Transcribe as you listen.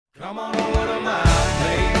Come on over to my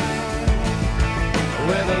place,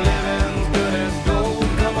 where the living's good as gold.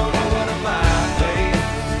 Come on over to my place,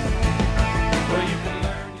 where you can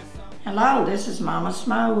learn your song. Hello, this is Momma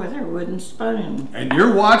Smo with her wooden spoon. And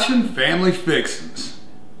you're watching Family Fixins.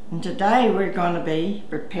 And today we're going to be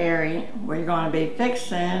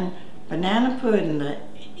fixing banana pudding the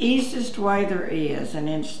easiest way there is, and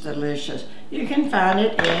it's delicious. You can find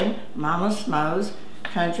it in Momma Smo's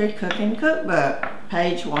Country Cooking Cookbook,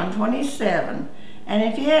 page 127. And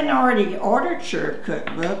if you hadn't already ordered your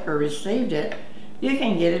cookbook or received it, you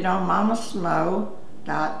can get it on mommasmo.com.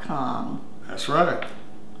 That's right.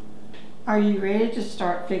 Are you ready to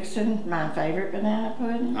start fixing my favorite banana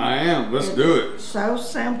pudding? I am. Let's do it. So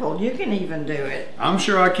simple. You can even do it. I'm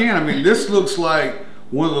sure I can. I mean, this looks like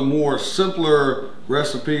one of the more simpler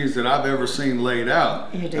recipes that I've ever seen laid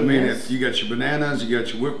out. It I mean, is. you got your bananas, you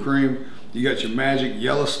got your whipped cream, you got your magic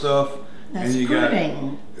yellow stuff. That's and you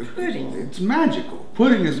pudding. Pudding. It's magical.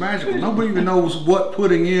 Pudding is magical. Nobody even knows what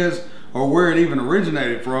pudding is or where it even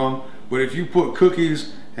originated from. But if you put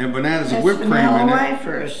cookies and bananas and whipped cream in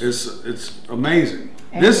it, it's amazing.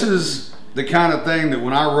 And this is the kind of thing that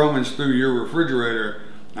when I rummage through your refrigerator,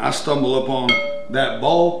 I stumble upon that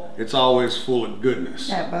bowl. It's always full of goodness.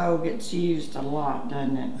 That bowl gets used a lot,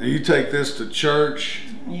 doesn't it? And you take this to church.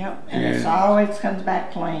 Yep, and it always comes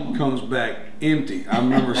back clean. Comes back empty. I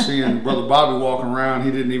remember seeing Brother Bobby walking around.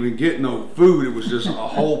 He didn't even get no food. It was just a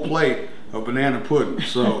whole plate of banana pudding.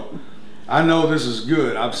 So I know this is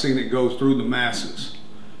good. I've seen it go through the masses.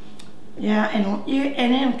 Yeah, and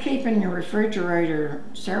then keep in your refrigerator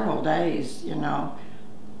several days, you know.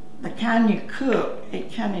 The kind you cook,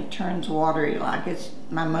 it kind of turns watery like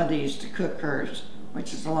my mother used to cook hers,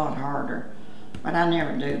 which is a lot harder. But I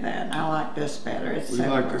never do that. I like this better. It's simpler.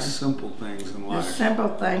 We like the simple things in life. The simple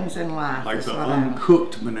things in life. Like the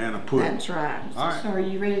uncooked banana pudding. That's right. All right. So are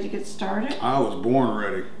you ready to get started? I was born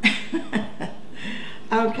ready.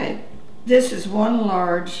 Okay. This is one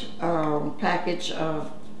large package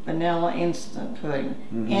of vanilla instant pudding.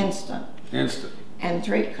 Instant. And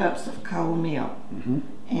 3 cups of cold milk.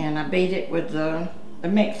 And I beat it with the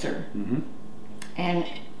mixer. And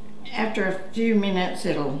after a few minutes,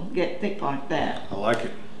 it'll get thick like that. I like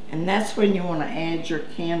it. And that's when you want to add your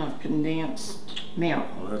can of condensed milk.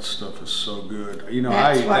 Oh, that stuff is so good. You know,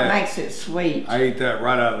 that's what makes it sweet. I eat that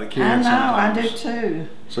right out of the can. I know, sometimes. I do too.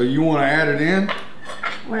 So you want to add it in?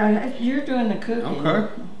 Well, you're doing the cooking. Okay.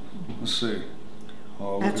 Let's see.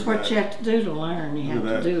 Oh, that's what you have to do to learn. You have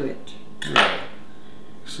to do it. Yeah.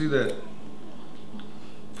 See that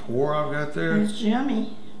pour I've got there? It's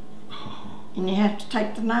yummy. And you have to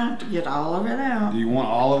take the knife to get all of it out. Do you want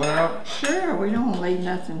all of it out? Sure, we don't want to leave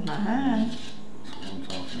nothing behind. That's what I'm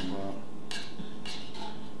talking about.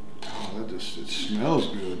 Oh, it smells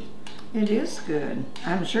good. It is good.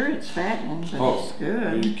 I'm sure it's fattening, but it's good.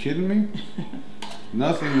 Are you kidding me?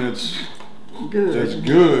 Nothing that's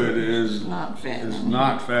good is not fattening. Is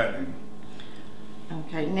not fattening.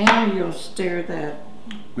 Okay, now you'll stir that.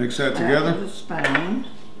 Mix that together with a spoon.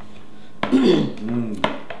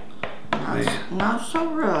 Not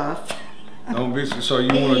so rough. Don't be so. You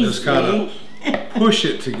want to just kind of push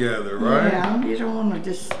it together, right? Yeah, you don't want to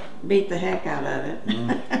just beat the heck out of it.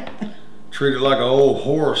 Treat it like an old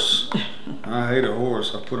horse. I hate a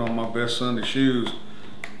horse. I put on my best Sunday shoes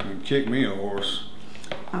and kick me a horse.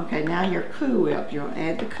 Okay, now your Cool Whip. You'll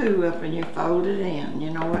add the Cool Whip and you fold it in.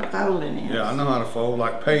 You know what folding is? Yeah, I know how to fold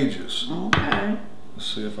like pages. Okay. Let's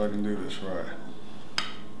see if I can do this right.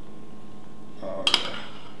 Oh, yeah.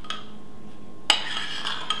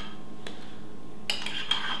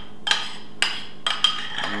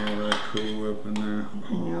 All that Cool Whip in there.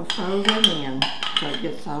 And you'll fold it in so it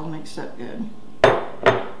gets all mixed up good.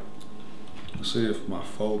 Let's see if my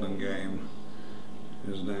folding game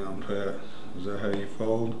is down pat. Is that how you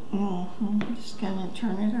fold? Just kind of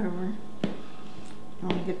turn it over. You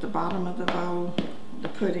want to get the bottom of the bowl, the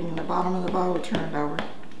pudding in the bottom of the bowl turned over.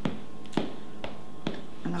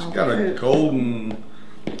 And it's got a golden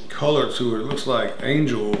color to it. It looks like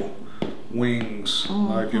angel wings.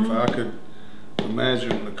 Like if I could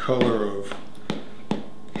imagine the color of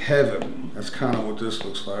heaven. That's kind of what this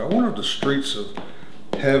looks like. I wonder if the streets of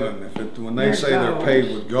heaven, when they say they're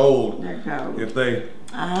paved with gold, if they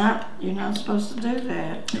you're not supposed to do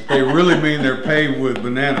that. If they really mean they're paved with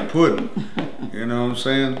banana pudding, you know what I'm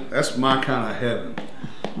saying? That's my kind of heaven.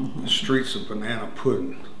 The streets of banana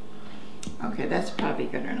pudding. Okay, that's probably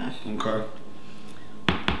good enough. Okay.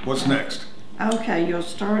 What's next? Okay, you'll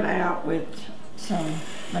start out with some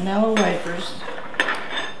vanilla wafers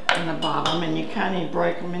in the bottom, and you kind of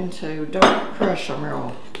break them into, don't crush them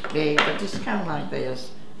real big, but just kind of like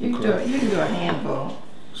this. You can do a handful.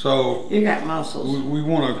 So you got muscles. We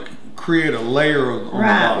want to create a layer of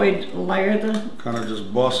right. We layer the. Kind of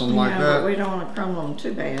just bust them like that. But we don't want to crumble them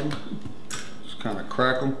too bad. Just kind of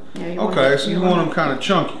crack them. Yeah. Okay, so you want them kind of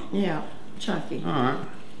chunky. Yeah, chunky. All right.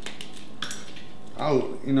 I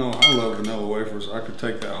love vanilla wafers. I could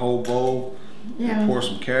take that whole bowl, and pour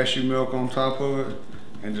some cashew milk on top of it,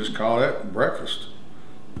 and just call that breakfast.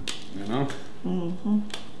 You know.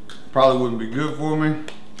 Probably wouldn't be good for me.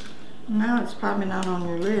 No, it's probably not on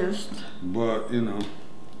your list. But you know,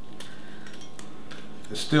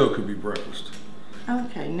 it still could be breakfast.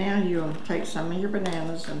 Okay, now you'll take some of your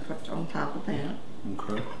bananas and put on top of that.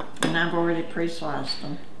 Okay. And I've already pre-sliced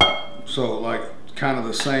them. So like kind of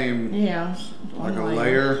the same. Yeah. Like a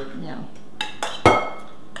layer. Yeah.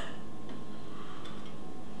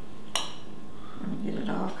 Get it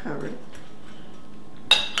all covered.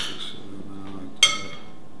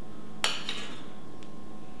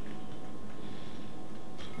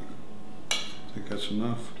 Think that's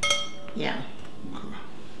enough? Yeah. Okay.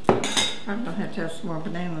 I'm gonna have to have some more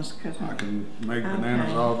bananas because I can make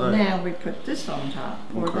bananas all day. Now we put this on top,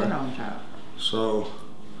 or that on top. So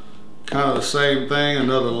kind of the same thing,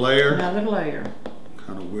 another layer. Another layer.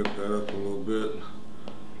 Kind of whip that up a little bit.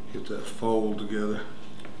 Get that fold together.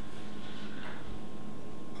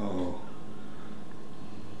 Oh.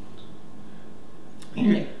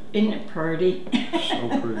 Isn't it pretty?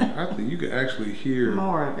 So pretty. I think you could actually hear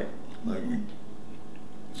more of it. Like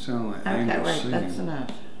sound like okay, angels wait, singing. that's enough.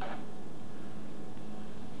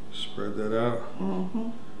 Spread that out.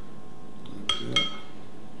 Like that.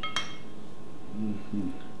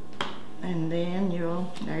 And then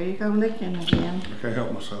there you go licking again. I can't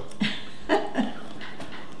help myself. At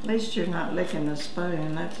least you're not licking the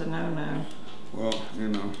spoon. That's a no-no. Well, you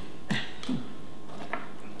know.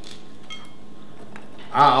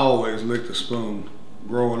 I always licked the spoon.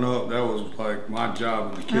 Growing up, that was like my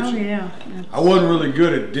job in the kitchen. Oh yeah. I wasn't really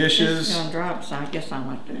good at dishes. It's gonna drop, so I guess I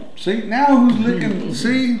like that. See, now who's licking?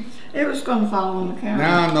 See? It was gonna fall on the counter.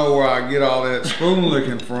 Now I know where I get all that spoon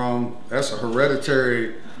licking from. That's a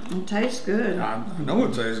hereditary. It tastes good. I know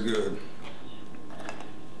it tastes good. I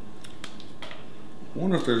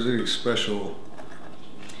wonder if there's any special.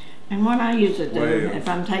 And what I usually do, if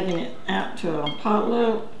I'm taking it out to a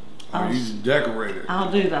potluck, I'll decorate it.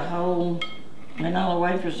 I'll do the whole vanilla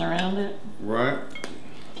wafers around it. Right.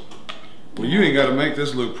 Well, you ain't got to make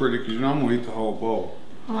this look pretty because you know I'm gonna eat the whole bowl.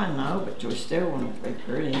 Well, I know, but you still want it to be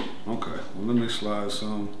pretty. Okay. Well, let me slide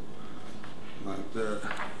some like that.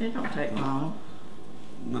 It don't take long.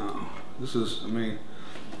 No, this is. I mean,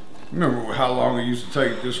 remember how long it used to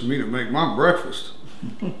take just for me to make my breakfast?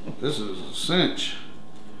 This is a cinch.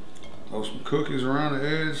 Throw some cookies around the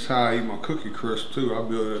edge. How I eat my cookie crisp too. I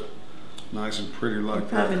build it nice and pretty like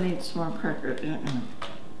that. Probably need some more cracker,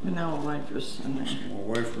 vanilla wafers in there. Some more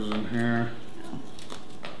wafers in here.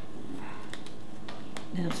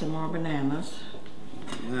 And some more bananas.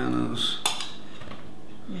 Bananas.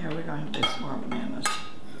 Yeah, we're going to do some more bananas.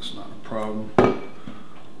 That's not a problem.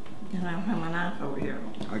 And I don't have my knife over here.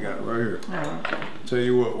 I got it right here. Oh, okay. Tell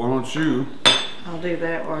you what, why don't you I'll do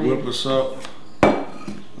that while whip us up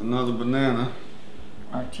another banana.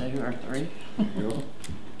 Or 2 or 3. Yep.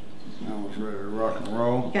 Now it's ready to rock and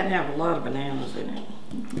roll. You gotta have a lot of bananas in it.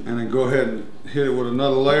 And then go ahead and hit it with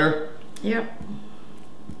another layer. Yep.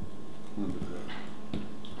 Look at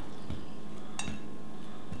that.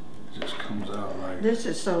 It just comes out like. This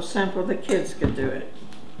is so simple the kids could do it.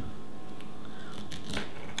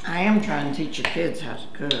 I am trying to teach your kids how to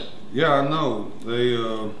cook. Yeah, I know. They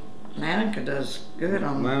Lanica does good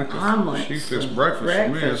on Lanica, omelets. she fixed breakfast for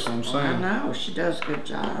me, that's what I'm saying. I know, she does a good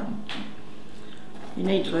job. You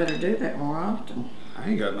need to let her do that more often. I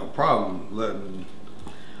ain't got no problem letting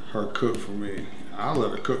her cook for me. I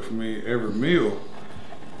let her cook for me every meal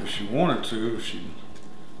if she wanted to. As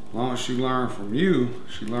long as she learned from you,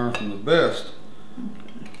 she learned from the best.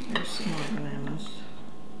 Here's some more bananas.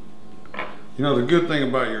 You know, the good thing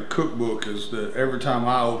about your cookbook is that every time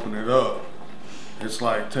I open it up, it's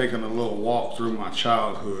like taking a little walk through my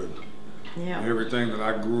childhood. Yeah. Everything that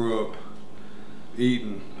I grew up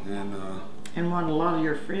eating. And what a lot of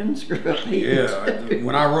your friends grew up eating. Yeah,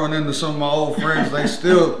 when I run into some of my old friends, they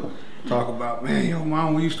still talk about, man, yo,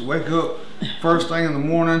 mom, we used to wake up first thing in the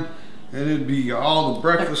morning and it'd be all the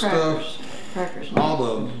breakfast stuff. Crackers.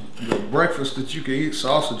 All the breakfast that you can eat,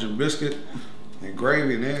 sausage and biscuit and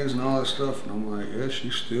gravy and eggs and all that stuff. And I'm like, yeah,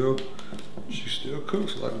 she still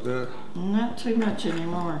cooks like that. Not too much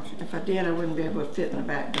anymore. If I did, I wouldn't be able to fit in the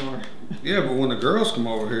back door. Yeah, but when the girls come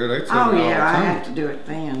over here, they tell me all the yeah, I time. have to do it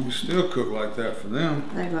then. You still cook like that for them.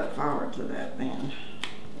 They look forward to that then.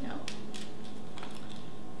 Yeah.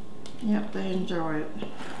 Yep, they enjoy it.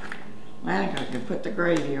 Monica can put the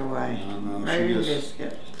gravy away. I know. Gravy and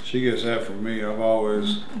biscuit. She gets that from me. I've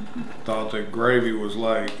always thought that gravy was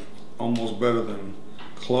like almost better than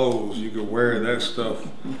clothes. You could wear that stuff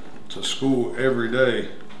to school every day.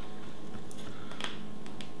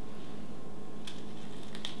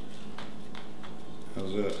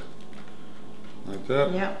 How's that? Like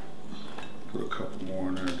that? Yep. Put a couple more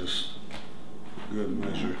in there, just for good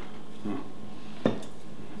measure.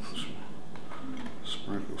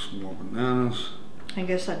 Sprinkle some more bananas. I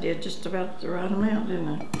guess I did just about the right amount, didn't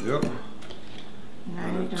I? Yep. Now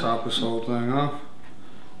I'm gonna top this whole thing off.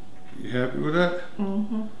 You happy with that?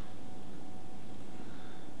 Mm-hmm.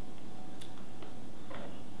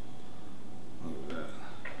 Look at that.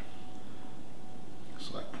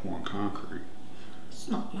 It's like pouring concrete. It's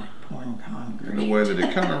not like pouring concrete. And the way that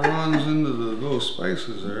it kind of runs into the little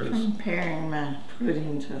spaces there. Comparing my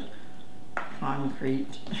pudding to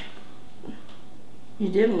concrete. You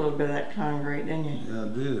did a little bit of that concrete, didn't you? Yeah, I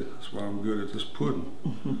did. That's why I'm good at this pudding.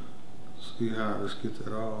 See how I just get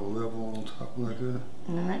that all level on top like that?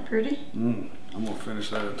 Isn't that pretty? I'm gonna finish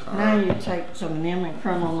that entire. Now you take some of them and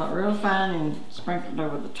crumble them up real fine and sprinkle it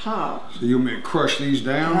over the top. So you want me to crush these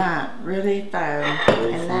down? Right, really fine.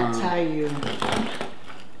 And that's how you.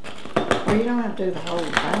 Well, you don't have to do the whole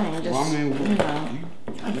thing. Just, Well, I mean, you know,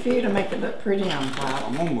 a few to make it look pretty on top.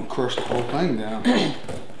 I'm gonna crush the whole thing down.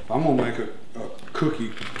 I'm gonna make a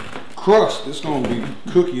cookie crust. It's gonna be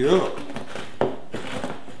cookied up.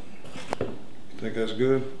 You think that's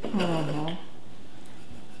good? Mm-hmm.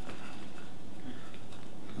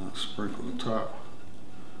 I'll sprinkle the top.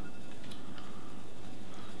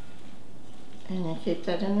 And you keep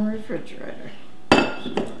that in the refrigerator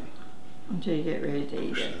until you get ready to eat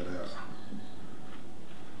Push it. that out.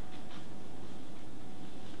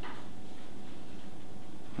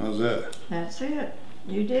 How's that? That's it.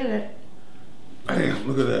 You did it. Bam,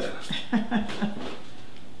 look at that.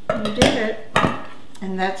 You did it.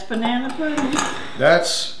 And that's banana pudding.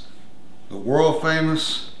 That's the world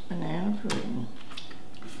famous Banana pudding.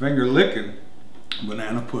 finger licking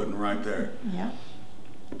banana pudding right there. Yep.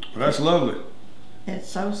 But that's lovely. It's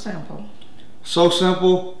so simple. So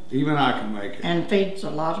simple, even I can make it. And feeds a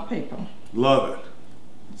lot of people. Love it.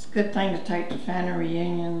 It's a good thing to take to family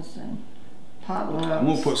reunions and potlucks. I'm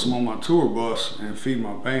gonna put some on my tour bus and feed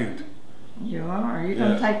my band. You are? Are you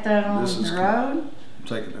going to take that on the road? I'm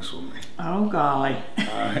taking this with me. Oh, golly. All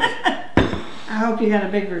right. I hope you got a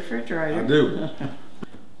big refrigerator. I do.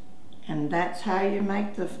 And that's how you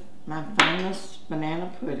make my famous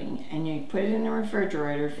banana pudding. And you put it in the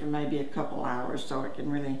refrigerator for maybe a couple hours so it can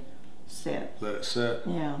really set. Let it set.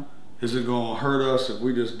 Yeah. Is it gonna hurt us if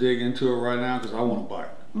we just dig into it right now? Because I want to bite.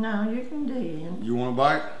 No, you can dig in. You want to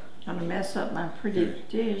bite? Gonna mess up my pretty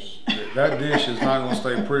dish. That dish is not gonna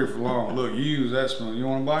stay pretty for long. Look, you use that spoon. You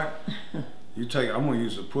want to bite? You take it. I'm gonna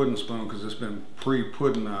use a pudding spoon because it's been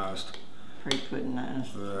pre-puddingized.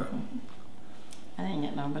 Pre-puddingized. I didn't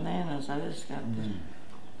get no bananas. I just got the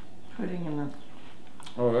pudding in the.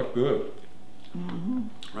 Oh, that's good.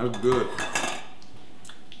 That's good.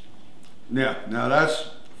 Yeah, now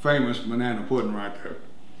that's famous banana pudding right there.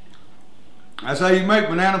 That's how you make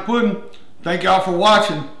banana pudding. Thank y'all for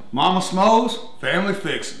watching Momma Smo's Family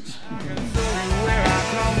Fixins.